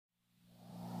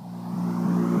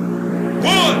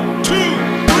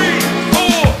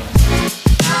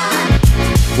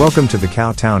Welcome to the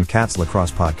Cowtown Cats Lacrosse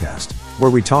Podcast,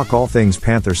 where we talk all things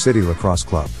Panther City Lacrosse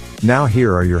Club. Now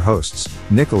here are your hosts,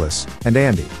 Nicholas and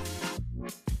Andy.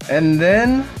 And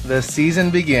then the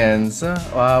season begins.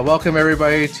 Welcome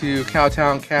everybody to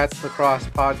Cowtown Cats Lacrosse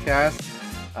Podcast.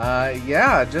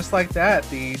 Just like that,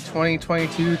 the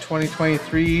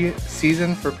 2022-2023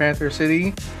 season for Panther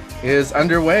City is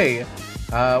underway.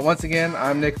 Once again,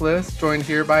 I'm Nicholas, joined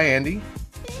here by Andy.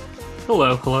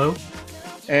 Hello.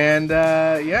 And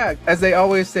as they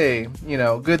always say,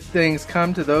 good things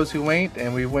come to those who wait,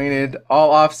 and we waited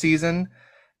all off season,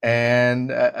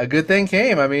 and a good thing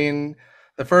came. I mean,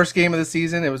 the first game of the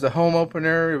season, it was a home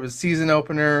opener, it was season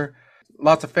opener,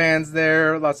 lots of fans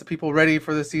there, lots of people ready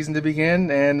for the season to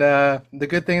begin, and the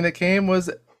good thing that came was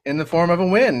in the form of a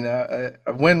win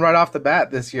right off the bat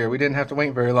this year. We didn't have to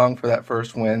wait very long for that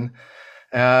first win.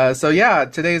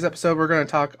 Today's episode, we're going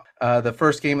to talk the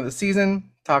first game of the season,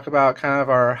 talk about kind of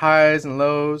our highs and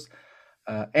lows.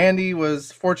 Andy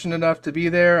was fortunate enough to be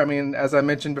there. I mean, as I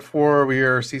mentioned before, we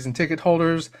are season ticket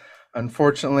holders.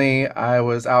 Unfortunately, I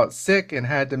was out sick and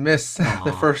had to miss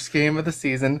the first game of the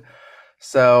season.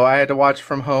 So I had to watch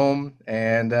from home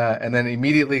and then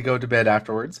immediately go to bed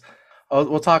afterwards.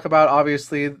 We'll talk about,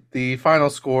 obviously, the final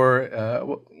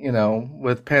score,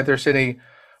 with Panther City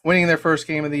winning their first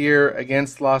game of the year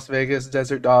against Las Vegas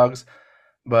Desert Dogs.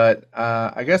 But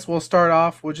I guess we'll start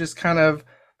off with just kind of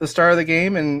the start of the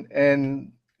game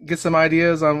and get some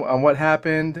ideas on what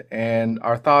happened and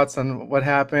our thoughts on what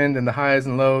happened and the highs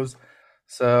and lows.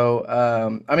 So,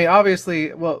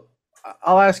 obviously,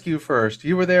 I'll ask you first.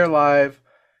 You were there live.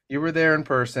 You were there in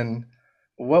person.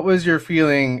 What was your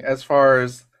feeling as far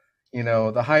as,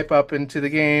 the hype up into the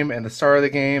game and the start of the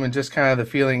game and just kind of the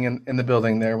feeling in the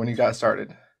building there when you got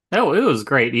started? Oh, it was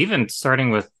great. Even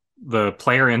starting with the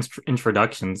player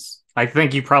introductions. I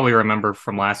think you probably remember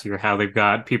from last year how they've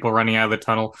got people running out of the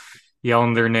tunnel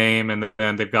yelling their name, and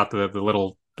then they've got the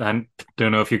little, I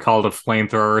don't know if you call it a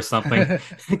flamethrower or something,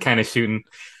 kind of shooting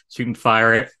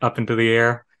fire up into the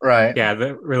air. Right. Yeah,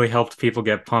 that really helped people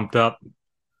get pumped up.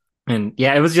 And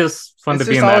yeah, it was just fun to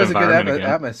be in that environment again. It's again.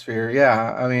 Good atmosphere.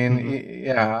 Yeah, I mean,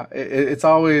 it's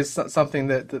always something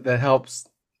that helps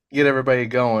get everybody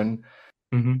going.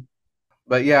 Mm-hmm.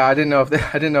 But yeah, I didn't know if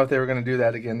they were going to do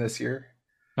that again this year.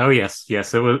 Oh yes,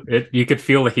 it was. You could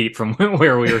feel the heat from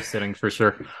where we were sitting for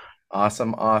sure.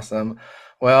 Awesome.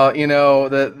 Well,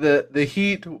 the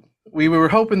heat. We were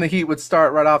hoping the heat would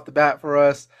start right off the bat for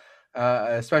us,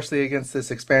 especially against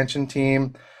this expansion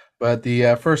team. But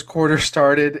the first quarter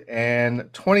started,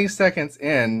 and 20 seconds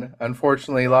in,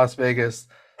 unfortunately, Las Vegas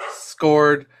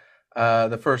scored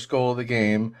the first goal of the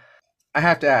game. I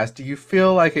have to ask, do you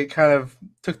feel like it kind of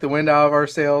took the wind out of our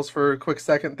sails for a quick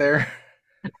second there?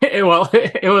 It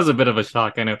was a bit of a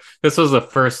shock. I know this was the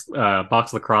first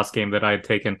box lacrosse game that I had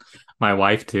taken my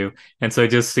wife to, and so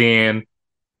just seeing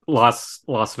Las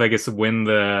Vegas win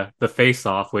the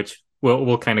face-off, which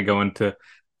we'll kind of go into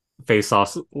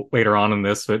face-offs later on in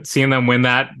this, but seeing them win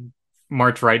that,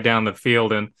 march right down the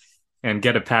field and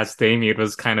get it past Damien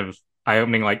was kind of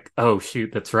eye-opening, like, oh shoot,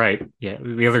 that's right. Yeah,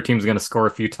 the other team's going to score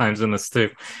a few times in this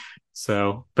too.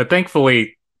 So, but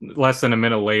thankfully, less than a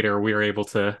minute later, we were able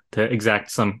to exact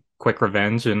some quick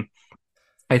revenge. And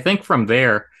I think from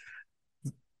there,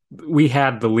 we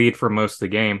had the lead for most of the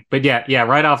game. But yeah,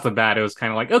 right off the bat, it was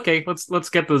kind of like, okay, let's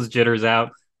get those jitters out.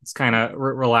 Let's kind of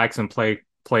relax and play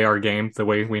our game the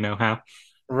way we know how.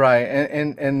 Right,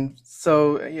 and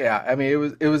so yeah, I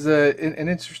mean it was an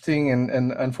interesting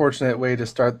and unfortunate way to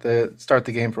start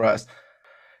the game for us.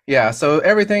 Yeah, so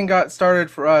everything got started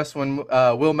for us when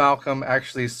Will Malcolm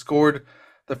actually scored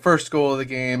the first goal of the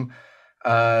game.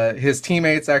 His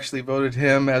teammates actually voted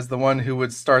him as the one who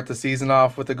would start the season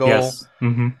off with a goal. Yes.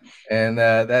 Mm-hmm. And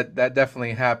that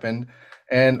definitely happened.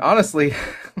 And honestly,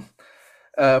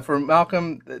 for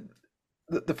Malcolm,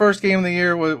 the first game of the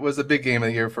year was a big game of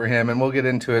the year for him, and we'll get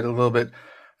into it a little bit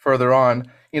further on.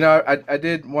 I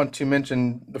did want to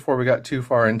mention, before we got too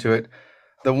far into it,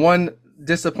 the one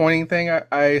disappointing thing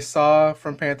I saw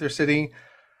from Panther City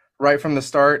right from the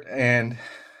start, and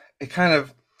it kind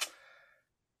of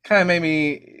made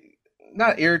me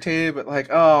not irritated, but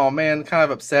like, oh man, kind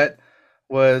of upset,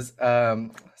 was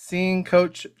seeing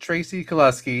Coach Tracy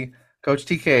Koluski, Coach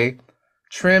TK,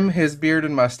 trim his beard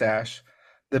and mustache.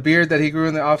 The beard that he grew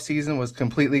in the off season was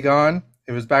completely gone.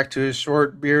 It was back to his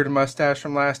short beard and mustache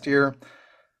from last year.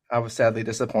 I was sadly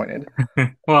disappointed.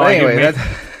 Well, anyway,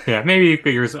 maybe he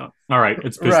figures out. All right,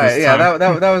 it's business right. Yeah,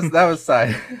 time. that was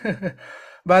side.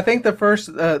 But I think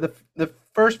the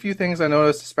first few things I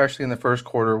noticed, especially in the first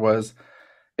quarter, was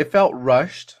it felt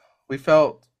rushed. We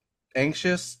felt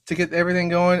anxious to get everything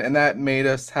going, and that made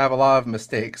us have a lot of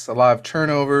mistakes, a lot of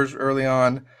turnovers early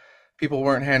on. People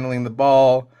weren't handling the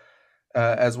ball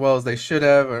as well as they should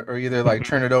have, or either like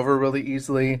turn it over really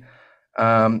easily.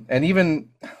 And even,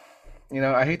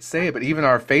 I hate to say it, but even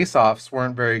our face-offs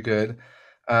weren't very good.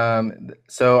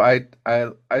 So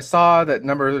I saw that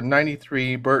number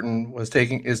 93 Burton is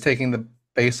taking the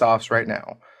face-offs right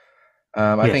now.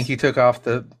 I think Yes. he took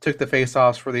the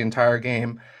face-offs for the entire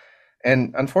game,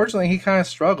 and unfortunately he kind of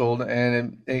struggled,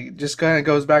 and it just kind of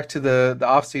goes back to the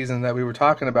off season that we were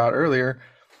talking about earlier.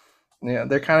 Yeah,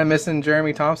 they're kind of missing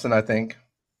Jeremy Thompson, I think.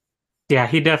 Yeah,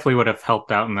 he definitely would have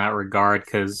helped out in that regard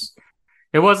because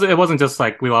it wasn't just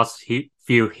like we lost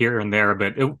few here and there,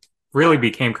 but it really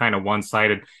became kind of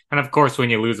one-sided. And of course,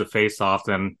 when you lose a face-off,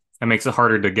 then it makes it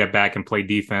harder to get back and play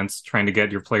defense, trying to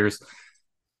get your players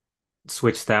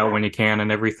switched out when you can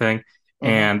and everything. Hmm.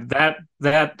 And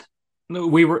that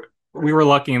we were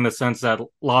lucky in the sense that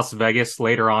Las Vegas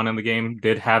later on in the game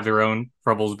did have their own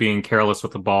troubles being careless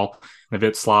with the ball and a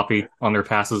bit sloppy on their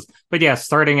passes. But yeah,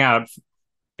 starting out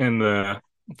in the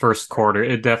first quarter,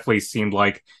 it definitely seemed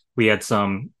like we had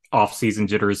some off-season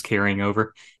jitters carrying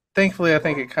over. Thankfully, I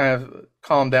think it kind of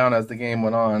calmed down as the game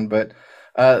went on. But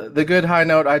the good high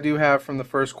note I do have from the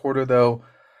first quarter, though,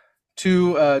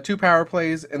 two power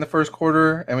plays in the first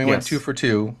quarter, and we went two Yes. for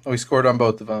two. We scored on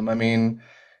both of them. I mean,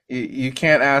 you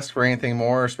can't ask for anything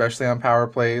more, especially on power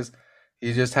plays.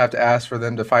 You just have to ask for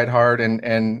them to fight hard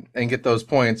and get those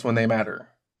points when they matter.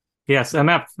 Yes, and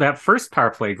that first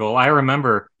power play goal, I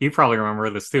remember, you probably remember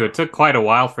this too. It took quite a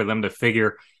while for them to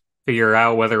figure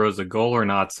out whether it was a goal or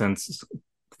not, since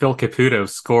Phil Caputo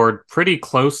scored pretty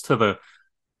close to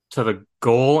the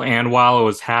goal, and while it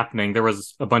was happening, there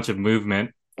was a bunch of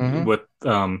movement Hmm. with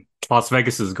Las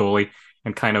Vegas's goalie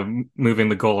and kind of moving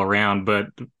the goal around, but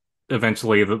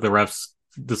eventually the refs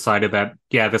decided that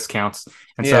yeah, this counts,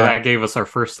 and so Yeah. that gave us our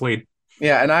first lead.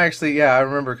 Yeah, and I actually, yeah, I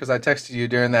remember because I texted you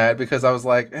during that because I was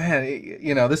like, man,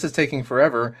 this is taking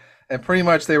forever. And pretty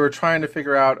much they were trying to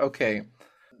figure out, okay,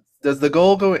 does the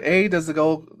goal go, A, does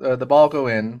the ball go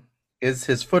in? Is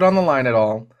his foot on the line at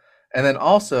all? And then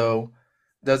also,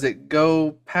 does it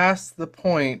go past the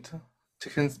point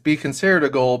to be considered a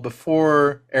goal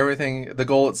before the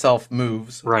goal itself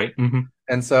moves? Right.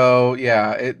 And so,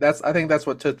 yeah, I think that's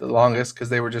what took the longest because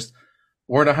they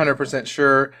weren't 100%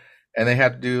 sure, and they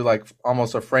had to do like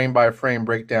almost a frame by frame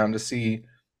breakdown to see,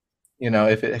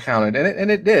 if it counted,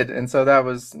 and it did, and so that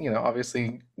was,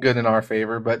 obviously good in our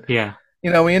favor. But Yeah.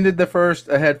 we ended the first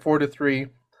ahead 4-3,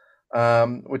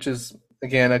 which is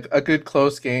again a good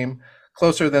close game,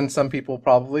 closer than some people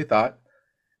probably thought.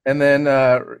 And then,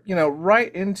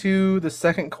 right into the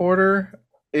second quarter,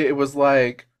 it was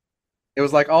like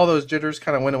all those jitters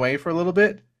kind of went away for a little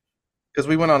bit because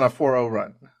we went on a 4-0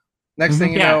 run. Next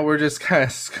thing you know, Yeah. we're just kind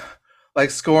of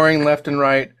like scoring left and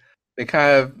right. They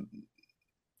kind of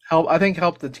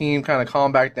helped the team kind of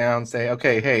calm back down, say,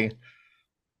 okay, hey,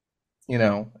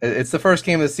 it's the first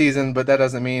game of the season, but that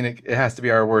doesn't mean it has to be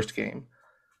our worst game.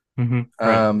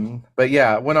 Right. But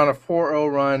yeah, went on a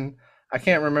 4-0 run. I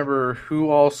can't remember who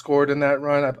all scored in that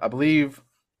run. I believe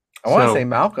I want to say So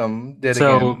Malcolm did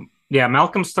So again. yeah,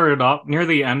 Malcolm started off near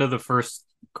the end of the first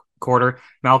quarter.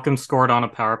 Malcolm scored on a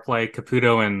power play.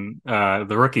 Caputo and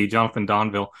the rookie Jonathan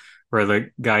Donville were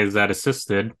the guys that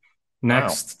assisted. Wow.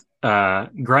 Next,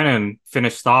 Grennan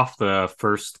finished off the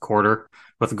first quarter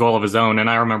with a goal of his own, and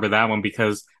I remember that one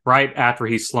because right after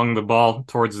he slung the ball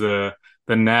towards the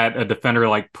net, a defender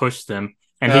like pushed him,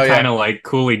 and he Oh kind yeah. of like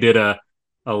coolly did a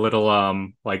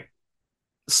little like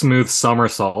smooth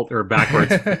somersault or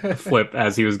backwards flip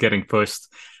as he was getting pushed.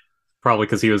 Probably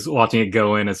because he was watching it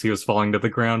go in as he was falling to the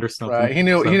ground or Right. something. He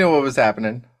So, knew what was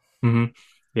happening. mhm,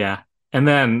 yeah. And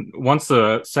then once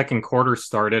the second quarter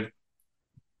started,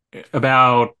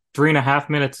 about 3.5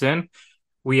 minutes in,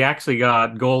 we actually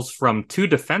got goals from two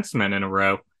defensemen in a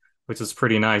row, which is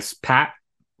pretty nice.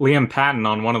 Liam Patton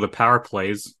on one of the power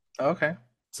plays, Okay.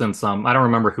 since I don't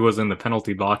remember who was in the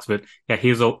penalty box, but yeah, he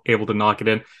was able to knock it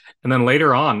in. And then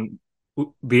later on,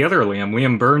 the other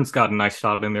Liam Burns got a nice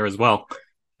shot in there as well.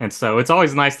 And so it's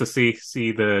always nice to see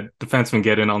the defenseman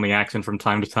get in on the action from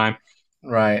time to time.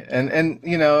 Right. And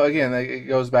again, it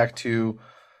goes back to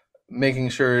making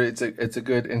sure it's a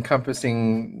good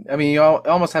encompassing. I mean,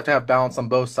 almost have to have balance on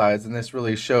both sides, and this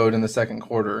really showed in the second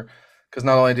quarter because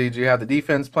not only did you have the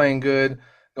defense playing good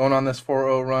going on this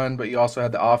 4-0 run, but you also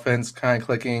had the offense kind of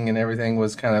clicking and everything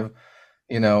was kind of,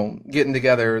 getting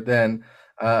together then.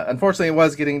 Unfortunately, it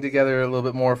was getting together a little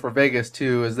bit more for Vegas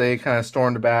too, as they kind of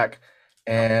stormed back,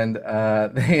 and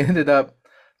they ended up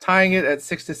tying it at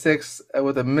 6-6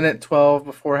 with a minute 12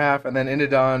 before half, and then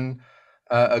ended on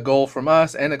a goal from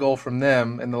us and a goal from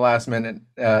them in the last minute,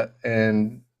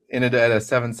 and ended at a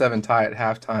 7-7 tie at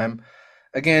halftime.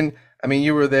 Again, I mean,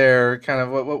 you were there. Kind of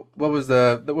what was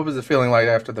what was the feeling like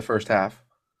after the first half?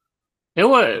 It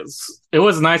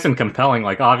was nice and compelling.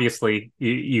 Like obviously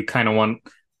you kind of want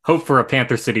hope for a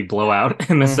Panther City blowout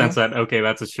in the sense Hmm. that okay,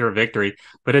 that's a sure victory,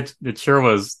 but it sure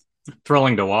was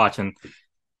thrilling to watch. And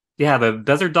yeah, the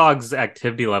Desert Dogs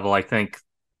activity level, I think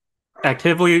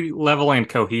activity level and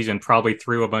cohesion probably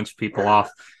threw a bunch of people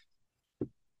off.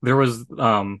 There was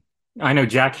I know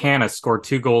Jack Hanna scored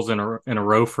 2 goals in a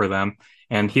row for them,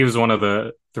 and he was one of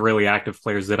the really active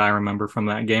players that I remember from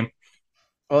that game.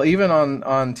 Well, even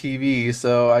on TV.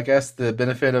 So I guess the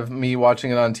benefit of me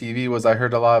watching it on TV was I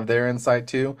heard a lot of their insight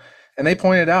too, and they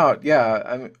pointed out, yeah,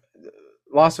 I mean,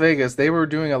 Las Vegas, they were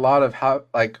doing a lot of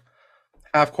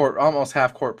half court, almost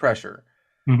half court pressure.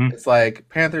 Hmm. It's like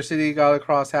Panther City got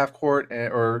across half court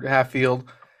or half field,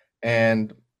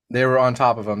 and they were on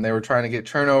top of them. They were trying to get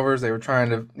turnovers. They were trying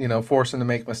to, force them to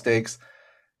make mistakes.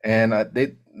 And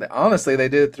they honestly they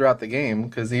did it throughout the game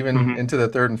because even Hmm. into the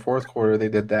third and fourth quarter they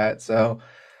did that. So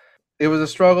it was a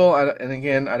struggle. And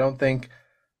again, I don't think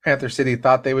Panther City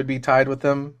thought they would be tied with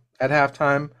them at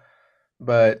halftime.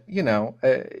 But you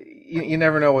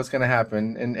never know what's going to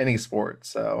happen in any sport.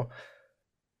 So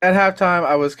at halftime,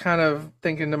 I was kind of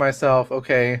thinking to myself,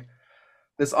 okay,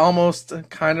 this almost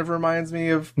kind of reminds me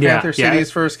of Yeah, Panther yeah.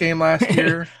 City's first game last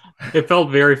year. It felt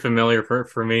very familiar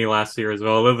for me last year as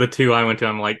well. The two I went to,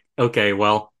 I'm like, okay,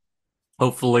 well,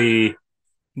 hopefully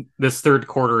this third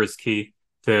quarter is key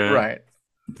to Right.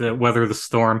 to weather the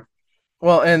storm.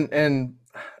 Well, and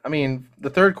I mean, the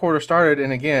third quarter started,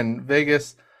 and again,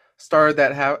 Vegas started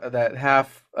that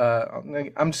half.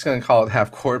 I'm just going to call it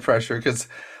half court pressure because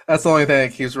that's the only thing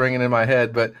that keeps ringing in my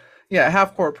head. But yeah,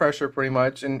 half court pressure pretty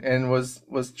much, and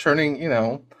was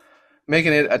churning,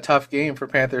 making it a tough game for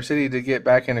Panther City to get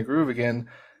back in a groove again.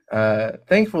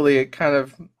 Thankfully, it kind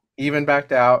of even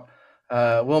backed out.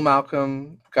 Will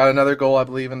Malcolm got another goal, I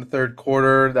believe, in the third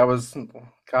quarter. That was,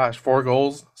 gosh, 4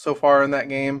 goals so far in that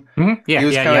game. He Yeah,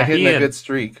 was yeah, kind yeah. of hitting a good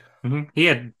streak. He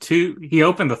had two. He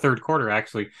opened the third quarter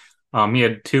actually. He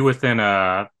had two within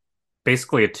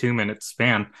basically a 2 minute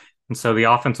span, and so the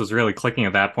offense was really clicking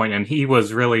at that point, and he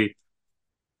was really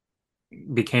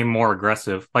became more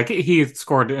aggressive. Like he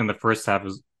scored in the first half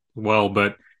as well,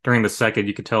 but during the second,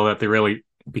 you could tell that they really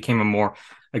became a more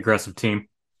aggressive team.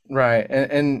 Right,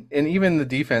 and even the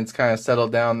defense kind of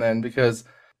settled down then because,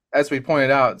 as we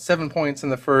pointed out, 7 points in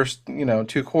the first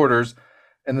 2 quarters.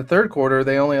 In the third quarter,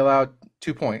 they only allowed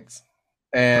 2 points,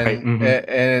 Right. and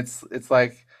it's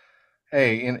like,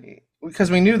 hey,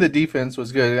 because we knew the defense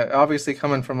was good. Obviously,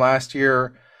 coming from last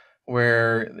year,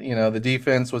 where the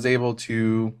defense was able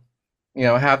to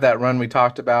have that run we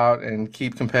talked about and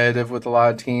keep competitive with a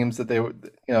lot of teams that they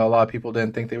would, a lot of people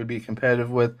didn't think they would be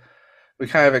competitive with. We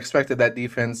kind of expected that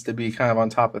defense to be kind of on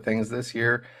top of things this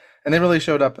year, and they really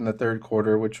showed up in the third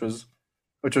quarter, which was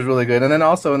really good. And then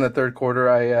also in the third quarter,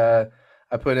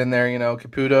 I put in there,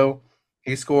 Caputo.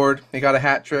 He scored. He got a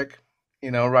hat trick,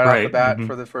 right off the Right. bat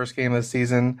for the first game of the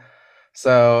season.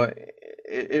 So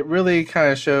it really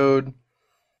kind of showed.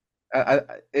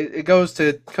 It goes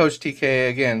to Coach TK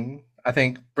again. I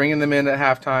think bringing them in at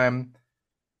halftime,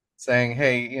 saying,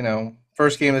 "Hey,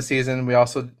 first game of the season, we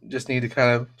also just need to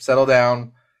kind of settle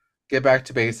down, get back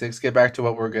to basics, get back to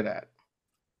what we're good at."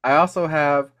 I also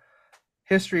have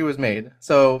history was made.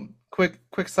 So quick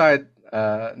side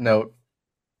note: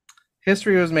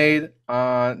 history was made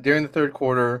during the third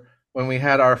quarter when we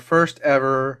had our first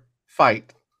ever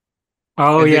fight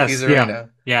Oh in Dickies yes, yeah, Arena.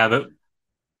 yeah.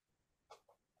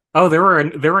 Oh, there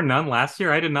were none last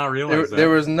year. I did not There realize there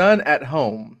that. was none at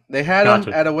home. They had them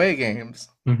Gotcha. at away games,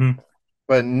 Hmm.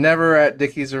 but never at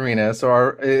Dickies Arena. So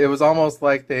it was almost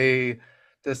like they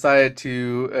decided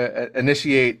to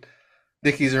initiate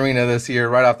Dickies Arena this year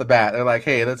right off the bat. They're like,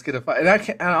 "Hey, let's get a fight."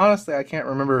 And honestly, I can't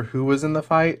remember who was in the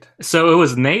fight. So it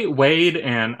was Nate Wade,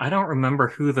 and I don't remember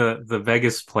who the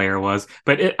Vegas player was,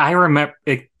 but I remember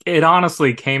it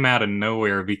honestly came out of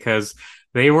nowhere because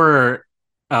they were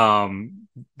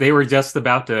they were just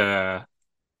about to.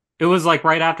 It was like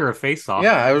right after a face off,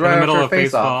 Yeah, it was in the right middle after a of a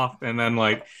face face-off. off, and then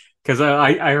like because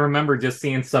I remember just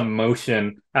seeing some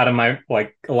motion out of my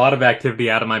like a lot of activity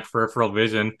out of my peripheral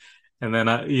vision, and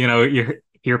then you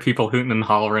hear people hooting and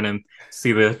hollering and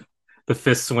see the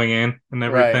fist swinging and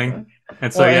Right. everything,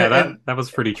 and so Well, yeah, and that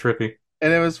was pretty trippy.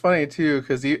 and it was funny too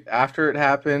because after it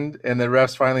happened and the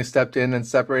refs finally stepped in and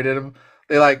separated them,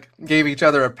 they like gave each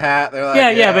other a pat. They're like, Yeah,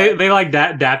 yeah, "Yeah, they like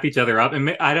dap each other up,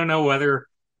 and I don't know whether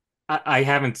I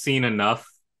haven't seen enough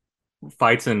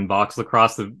fights in box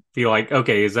lacrosse to feel like,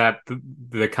 okay, is that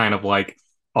the kind of like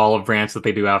olive branch that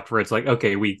they do afterwards? Like,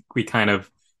 okay, we kind of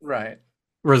Right.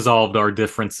 resolved our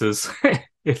differences,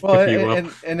 Well, if you will.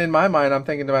 and in my mind, I'm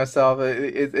thinking to myself,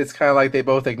 it's kind of like they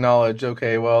both acknowledge,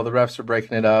 okay, well, the refs are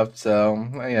breaking it up, so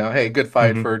hey, good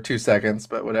fight Hmm. for 2 seconds,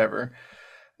 but whatever.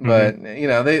 Hmm. But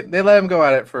they let him go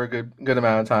at it for a good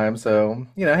amount of time, so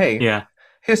hey, Yeah.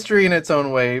 history in its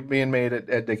own way being made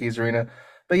at Dickies Arena.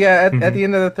 But yeah, at Hmm. the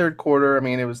end of the third quarter, I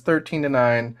mean, it was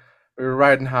 13-9. We were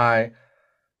riding high,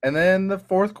 and then the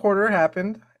fourth quarter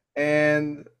happened,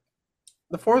 and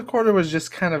the fourth quarter was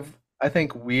just kind of, I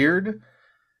think, weird.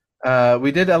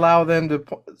 We did allow them to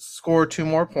score 2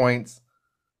 more points,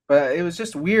 but it was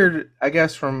just weird, I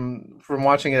guess, from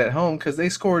watching it at home because they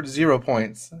scored 0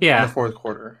 points in the Yeah. fourth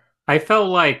quarter. I felt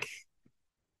like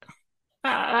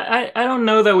I don't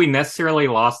know that we necessarily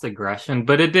lost aggression,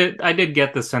 but I did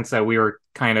get the sense that we were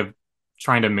kind of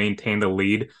trying to maintain the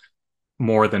lead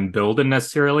more than build it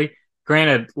necessarily.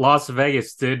 Granted, Las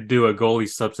Vegas did do a goalie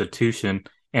substitution,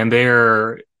 and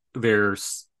their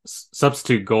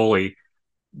substitute goalie,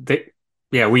 they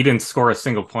yeah, we didn't score a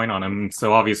single point on him,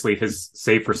 so obviously his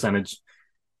save percentage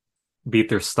beat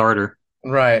their starter.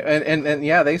 Right, and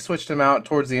yeah, they switched him out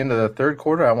towards the end of the third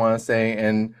quarter, I want to say,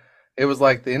 and it was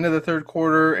like the end of the third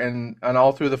quarter and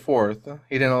all through the fourth,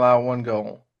 he didn't allow one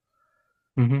goal.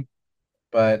 Hmm.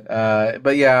 But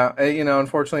yeah,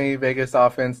 unfortunately, Vegas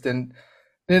offense didn't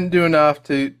do enough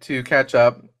to catch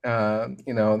up.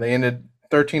 They ended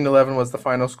 13-11 was the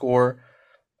final score.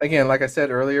 Again, like I said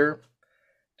earlier,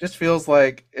 just feels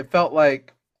like it felt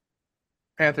like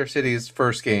Panther City's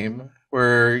first game,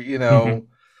 where Hmm.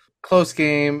 close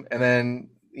game, and then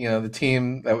the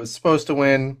team that was supposed to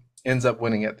win ends up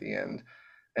winning at the end.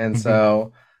 And Hmm.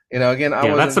 so, again, I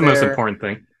Yeah, that's wasn't the most there. important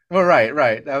thing. Well,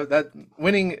 right. That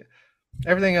winning,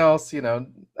 everything else,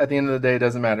 at the end of the day,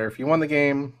 doesn't matter. If you won the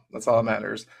game, that's all that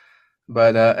matters.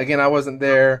 But again, I wasn't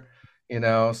there,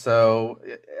 so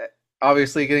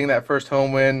obviously getting that first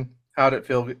home win, how did it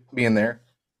feel being there?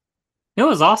 It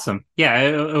was awesome. Yeah,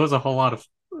 it was a whole lot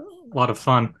of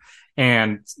fun,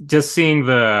 and just seeing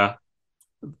the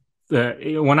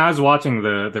when I was watching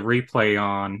the replay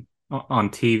on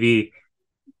TV,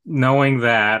 knowing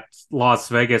that Las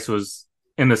Vegas was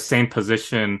in the same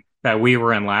position that we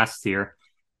were in last year,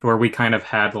 where we kind of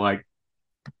had like,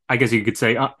 I guess you could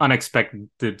say,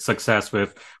 unexpected success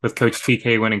with Coach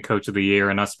TK winning Coach of the Year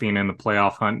and us being in the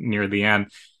playoff hunt near the end.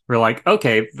 We're like,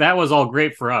 okay, that was all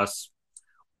great for us.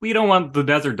 We don't want the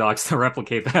Desert Dogs to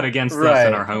replicate that against us in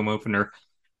Right. our home opener.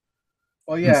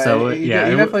 Well, And yeah, so, you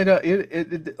definitely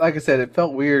don't. Like I said, it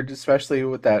felt weird, especially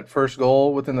with that first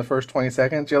goal within the first 20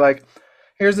 seconds. You're like,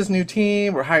 here's this new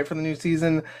team. We're hyped for the new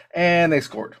season, and they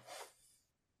scored.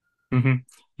 mhm,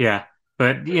 yeah.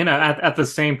 But at the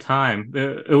same time,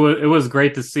 it was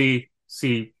great to see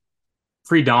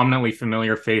predominantly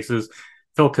familiar faces.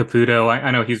 Phil Caputo, I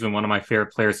know he's been one of my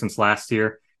favorite players since last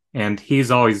year, and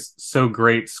he's always so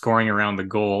great scoring around the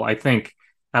goal. I think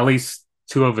at least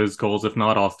two of his goals, if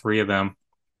not all three of them,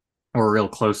 were real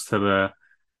close to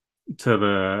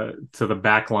the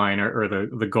back line or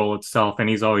the goal itself. And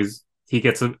he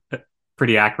gets a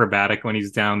pretty acrobatic when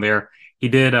he's down there. He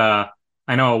did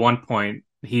I know at one point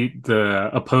the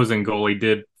opposing goalie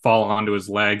did fall onto his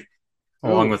leg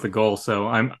along Ooh, with the goal. So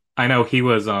I know he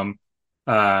was uh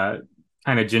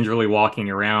kind of gingerly walking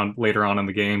around later on in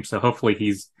the game. So hopefully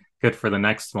he's good for the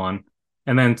next one.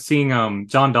 And then seeing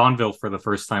John Donville for the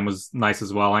first time was nice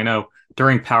as well. I know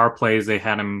during power plays they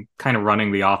had him kind of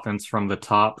running the offense from the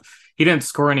top. He didn't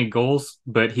score any goals,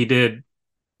 but he did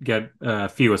get a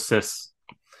few assists.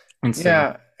 And so,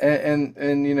 yeah, and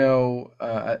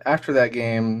after that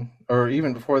game, or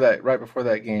even before that, right before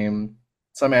that game,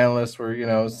 some analysts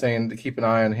were saying to keep an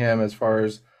eye on him as far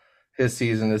as his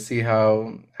season to see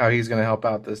how he's going to help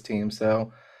out this team.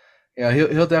 So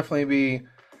he'll definitely be.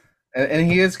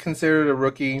 And he is considered a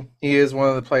rookie. He is one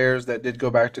of the players that did go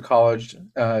back to college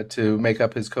to make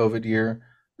up his COVID year.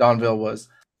 Donville was.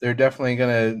 They're definitely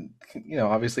going to,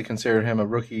 obviously consider him a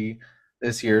rookie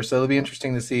this year. So it'll be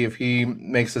interesting to see if he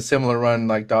makes a similar run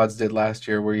like Dodds did last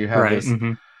year, where you have right. this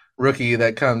rookie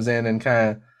that comes in and kind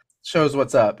of shows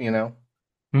what's up.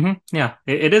 Yeah,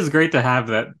 it is great to have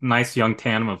that nice young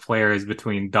tandem of players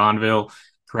between Donville,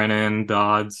 Brennan,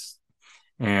 Dodds,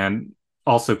 and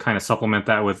also kind of supplement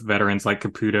that with veterans like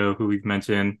Caputo, who we've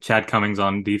mentioned, Chad Cummings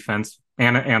on defense,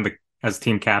 and as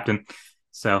team captain.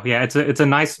 So yeah, it's a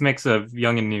nice mix of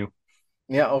young and new,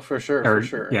 Yeah, oh, for sure, for or yeah,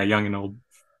 sure. young and old.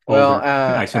 Well, Older.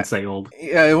 I shouldn't say old.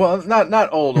 yeah, well, not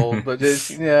old, but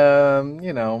just I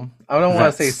don't want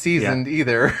to say Vets. Yeah. seasoned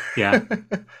either. Yeah.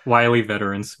 Wily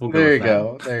veterans. We'll go There with you that.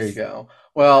 go. There you go.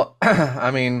 Well,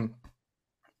 I mean,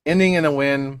 ending in a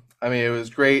win. I mean, it was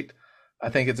great. I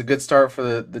think it's a good start for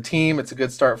the team. It's a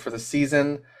good start for the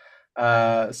season.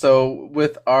 So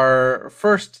with our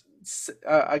first,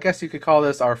 I guess you could call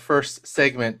this our first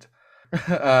segment.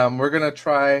 We're gonna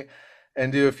try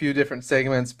and do a few different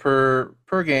segments per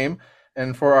game.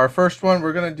 And for our first one,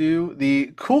 we're gonna do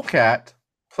the Cool Cat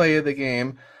play of the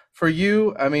game. For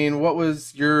you, I mean, what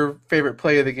was your favorite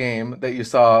play of the game that you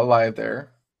saw live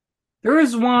there? There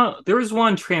was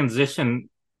one transition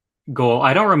goal.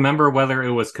 I don't remember whether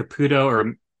it was Caputo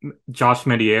or Josh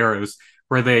Medeiros,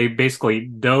 where they basically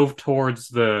dove towards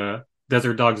the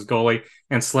Desert Dogs goalie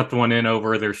and slipped one in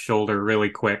over their shoulder really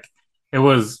quick. It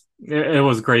was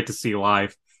great to see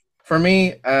live. For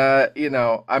me,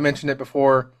 I mentioned it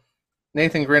before.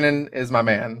 Nathan Grinnan is my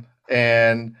man,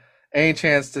 and any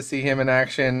chance to see him in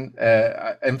action.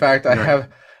 In fact, Right.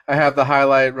 I have the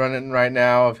highlight running right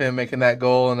now of him making that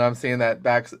goal, and I'm seeing that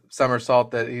back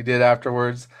somersault that he did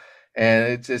afterwards,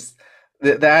 and it just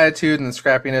the attitude and the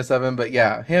scrappiness of him. But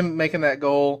yeah, him making that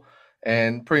goal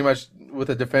and pretty much with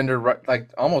a defender like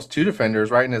almost two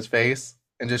defenders right in his face,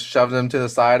 and just shoved him to the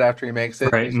side after he makes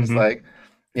it. Right. It's just like,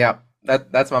 yeah,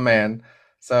 that's my man.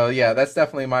 So yeah, that's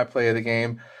definitely my play of the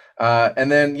game.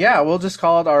 And then yeah, we'll just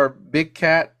call it our Big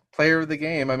Cat player of the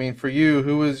game. I mean, for you,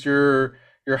 who was your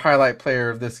highlight player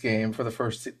of this game for the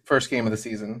first game of the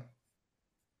season?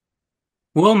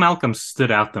 Will Malcolm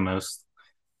stood out the most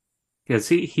because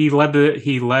he led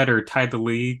or tied the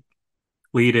lead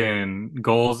in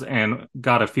goals and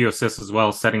got a few assists as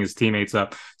well, setting his teammates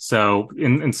up. So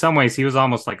in some ways, he was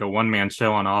almost like a one man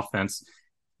show on offense,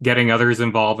 getting others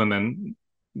involved and then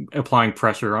applying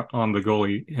pressure on the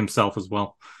goalie himself as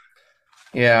well.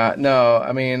 Yeah, no,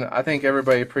 I mean, I think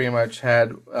everybody pretty much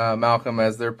had Malcolm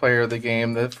as their player of the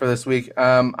game for this week.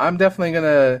 I'm definitely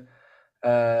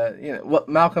gonna, what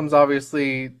Malcolm's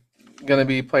obviously gonna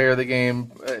be player of the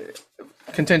game,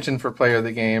 contention for player of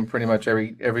the game pretty much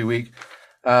every week.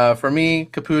 For me,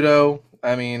 Caputo,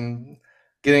 I mean,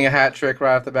 getting a hat trick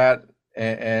right off the bat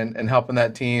and helping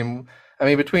that team. I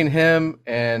mean, between him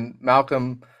and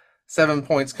Malcolm, 7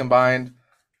 points combined.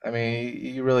 I mean,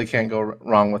 you really can't go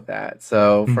wrong with that.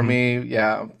 So for Hmm. me,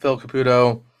 yeah, Phil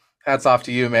Caputo, hats off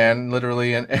to you, man,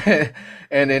 literally and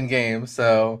and in game.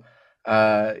 So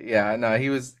yeah, no,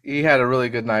 he had a really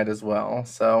good night as well.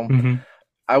 So Hmm.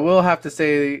 I will have to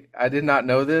say I did not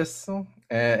know this,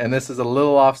 and this is a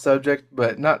little off subject,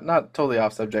 but not totally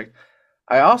off subject.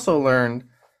 I also learned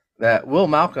that Will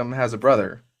Malcolm has a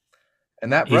brother,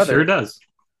 and that He sure brother does.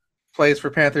 plays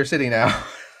for Panther City now.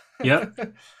 Yep.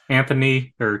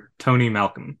 Anthony or Tony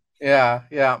Malcolm. Yeah,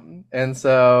 yeah. And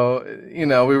so, we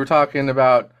were talking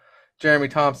about Jeremy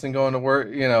Thompson going to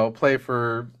work, play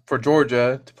for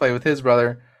Georgia to play with his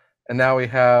brother, and now we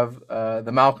have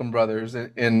the Malcolm brothers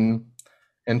in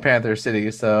Panther City.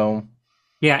 So,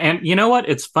 Yeah, and you know what?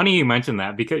 It's funny you mentioned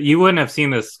that because you wouldn't have seen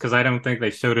this because I don't think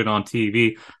they showed it on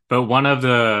TV. But one of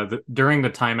the during the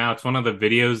timeouts, one of the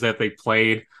videos that they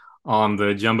played on the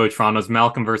Jumbotron was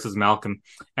Malcolm versus Malcolm,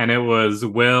 and it was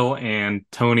Will and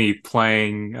Tony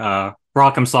playing Rock'em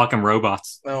Sock'em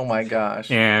Robots. oh my gosh.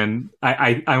 And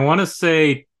I want to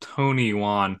say Tony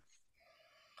won,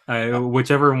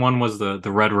 whichever one was the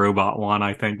red robot one,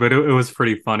 I think. But it was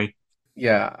pretty funny.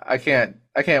 Yeah, I can't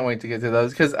wait to get to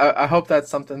those because I hope that's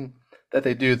something that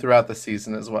they do throughout the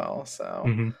season as well. So,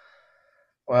 Hmm.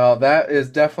 well, that is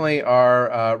definitely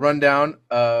our rundown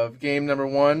of game number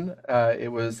one.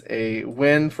 It was a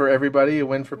win for everybody, a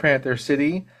win for Panther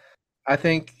City. I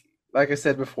think, like I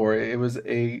said before, it was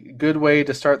a good way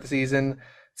to start the season.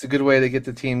 It's a good way to get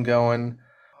the team going.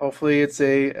 Hopefully, it's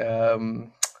a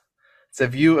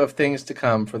view of things to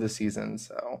come for the season.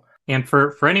 So, And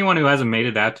for anyone who hasn't made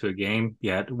it out to a game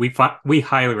yet, we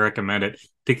highly recommend it.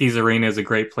 Dickies Arena is a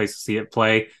great place to see it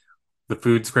play. The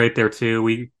food's great there too.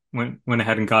 We went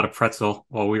ahead and got a pretzel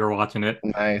while we were watching it.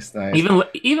 nice, nice.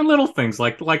 Even little things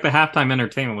like the halftime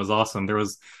entertainment was awesome. There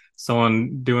was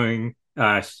someone doing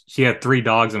she had three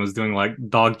dogs and was doing like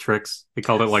dog tricks. They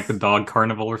called it like the dog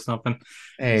carnival or something.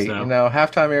 Hey, So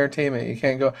halftime entertainment, you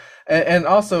can't go. And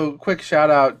also, quick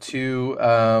shout out to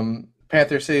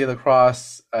Panther City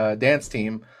Lacrosse dance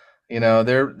team.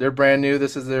 They're brand new.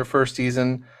 This is their first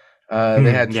season.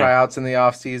 They had yeah. tryouts in the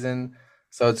off season,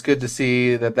 so it's good to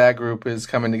see that group is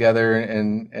coming together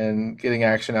and getting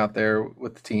action out there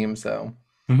with the team. So.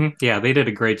 Yeah, they did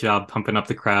a great job pumping up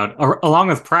the crowd, along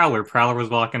with Prowler. Prowler was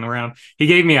walking around. He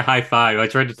gave me a high five. I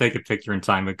tried to take a picture in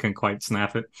time, but couldn't quite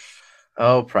snap it.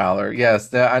 Oh, Prowler.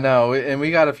 Yes, I know. And we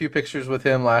got a few pictures with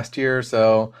him last year,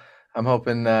 so I'm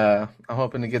hoping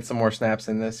to get some more snaps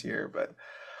in this year. But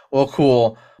well,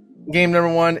 cool. Game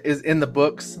number 1 is in the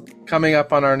books. Coming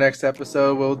up on our next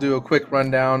episode, we'll do a quick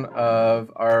rundown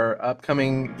of our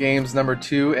upcoming games number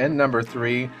 2 and number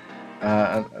 3.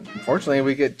 Unfortunately,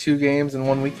 we get 2 games in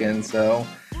one weekend, so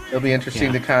it'll be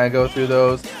interesting to kind of go through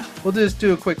those. We'll just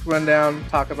do a quick rundown,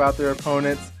 talk about their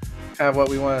opponents, kind of what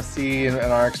we want to see and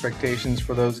our expectations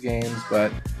for those games.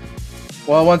 But,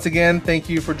 well, once again, thank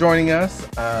you for joining us.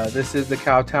 This is the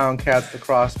Cowtown Cats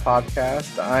Lacrosse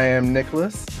podcast. I am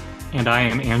Nicholas. And I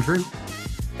am Andrew.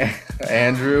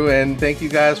 Andrew, and thank you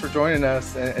guys for joining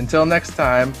us. Until next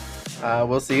time,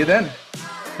 we'll see you then.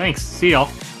 Thanks. See y'all.